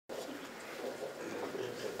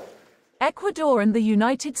Ecuador and the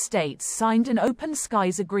United States signed an open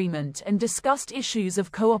skies agreement and discussed issues of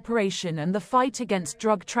cooperation and the fight against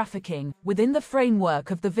drug trafficking, within the framework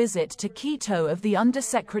of the visit to Quito of the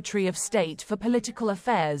Undersecretary of State for Political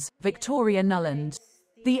Affairs, Victoria Nuland.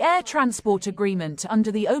 The air transport agreement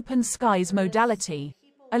under the open skies modality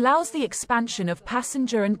allows the expansion of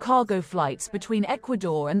passenger and cargo flights between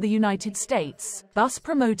Ecuador and the United States, thus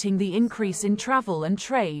promoting the increase in travel and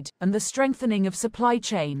trade, and the strengthening of supply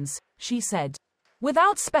chains, she said.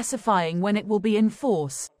 Without specifying when it will be in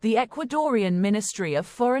force, the Ecuadorian Ministry of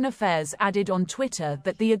Foreign Affairs added on Twitter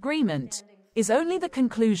that the agreement is only the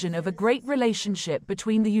conclusion of a great relationship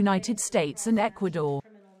between the United States and Ecuador.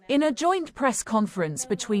 In a joint press conference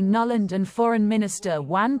between Nuland and Foreign Minister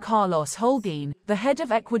Juan Carlos Holguin, the head of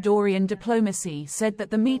Ecuadorian diplomacy said that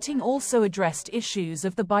the meeting also addressed issues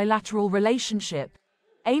of the bilateral relationship,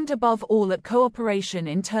 aimed above all at cooperation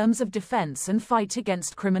in terms of defense and fight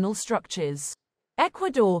against criminal structures.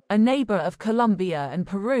 Ecuador, a neighbor of Colombia and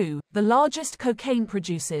Peru, the largest cocaine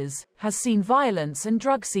producers, has seen violence and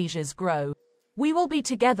drug seizures grow. We will be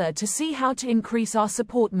together to see how to increase our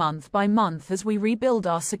support month by month as we rebuild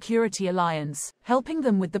our security alliance, helping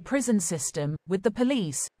them with the prison system, with the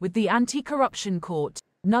police, with the anti-corruption court,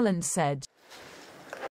 Nuland said.